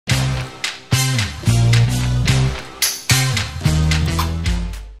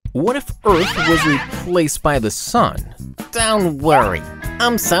What if Earth was replaced by the Sun? Don't worry,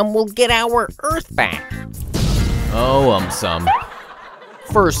 AumSum will get our Earth back. Oh, AumSum.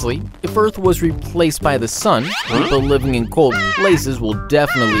 Firstly, if Earth was replaced by the Sun, people living in cold places will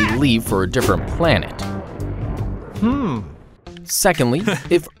definitely leave for a different planet. Secondly,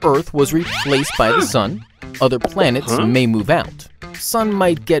 if Earth was replaced by the Sun, other planets may move out. Sun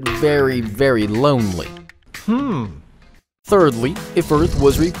might get very, very lonely. Thirdly, if Earth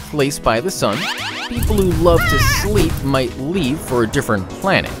was replaced by the Sun, people who love to sleep might leave for a different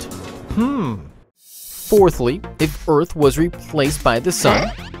planet. Fourthly, if Earth was replaced by the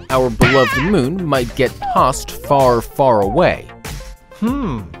Sun, our beloved Moon might get tossed far, far away.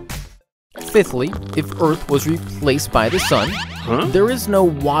 Fifthly, if Earth was replaced by the Sun, there is no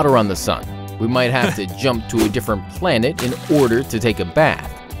water on the Sun. We might have to jump to a different planet in order to take a bath.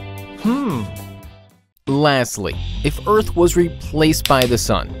 Lastly, if Earth was replaced by the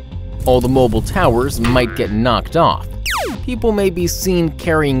Sun, all the mobile towers might get knocked off. People may be seen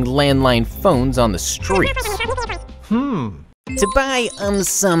carrying landline phones on the streets. To buy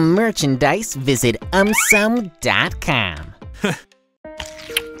AumSum merchandise, visit AumSum.com.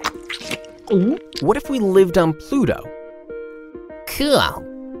 What if we lived on Pluto?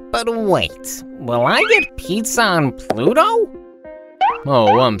 Cool. But wait, will I get pizza on Pluto? Oh,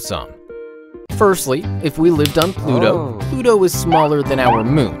 AumSum. Firstly, if we lived on Pluto, Pluto is smaller than our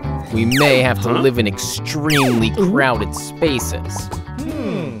moon. We may have to live in extremely crowded spaces.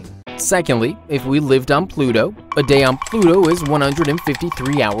 Secondly, if we lived on Pluto, a day on Pluto is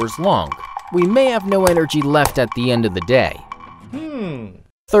 153 hours long. We may have no energy left at the end of the day.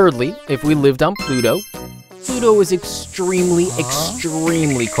 Thirdly, if we lived on Pluto, Pluto is extremely,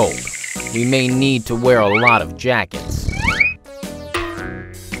 extremely cold. We may need to wear a lot of jackets.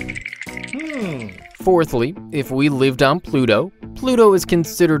 Fourthly, if we lived on Pluto, Pluto is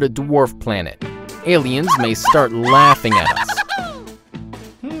considered a dwarf planet. Aliens may start laughing at us.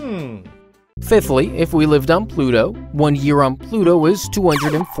 Fifthly, if we lived on Pluto, 1 year on Pluto is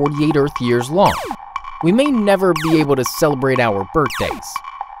 248 Earth years long. We may never be able to celebrate our birthdays.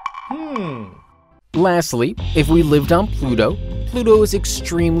 Lastly, if we lived on Pluto, Pluto is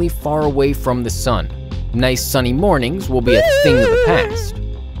extremely far away from the Sun. Nice sunny mornings will be a thing of the past.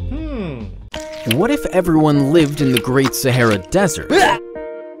 What if everyone lived in the Great Sahara Desert?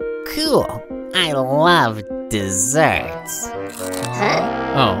 Cool. I love desserts.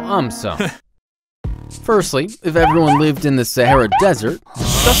 Oh, AumSum. Firstly, if everyone lived in the Sahara Desert,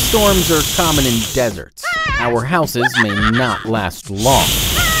 dust storms are common in deserts. Our houses may not last long.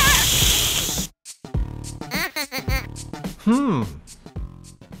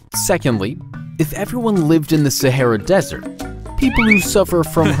 Secondly, if everyone lived in the Sahara Desert, people who suffer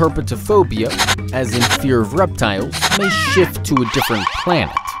from herpetophobia, as in fear of reptiles, may shift to a different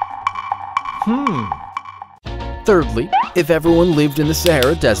planet. Thirdly, if everyone lived in the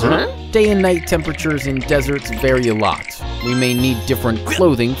Sahara Desert, day and night temperatures in deserts vary a lot. We may need different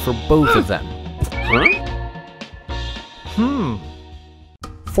clothing for both of them.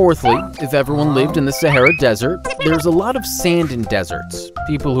 Fourthly, if everyone lived in the Sahara Desert, there's a lot of sand in deserts.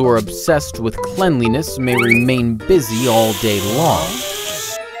 People who are obsessed with cleanliness may remain busy all day long.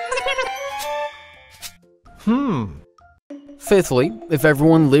 Fifthly, if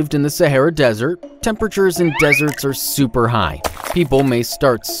everyone lived in the Sahara Desert, temperatures in deserts are super high. People may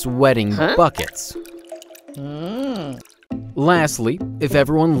start sweating buckets. Lastly, if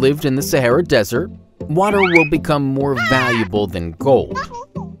everyone lived in the Sahara Desert, water will become more valuable than gold.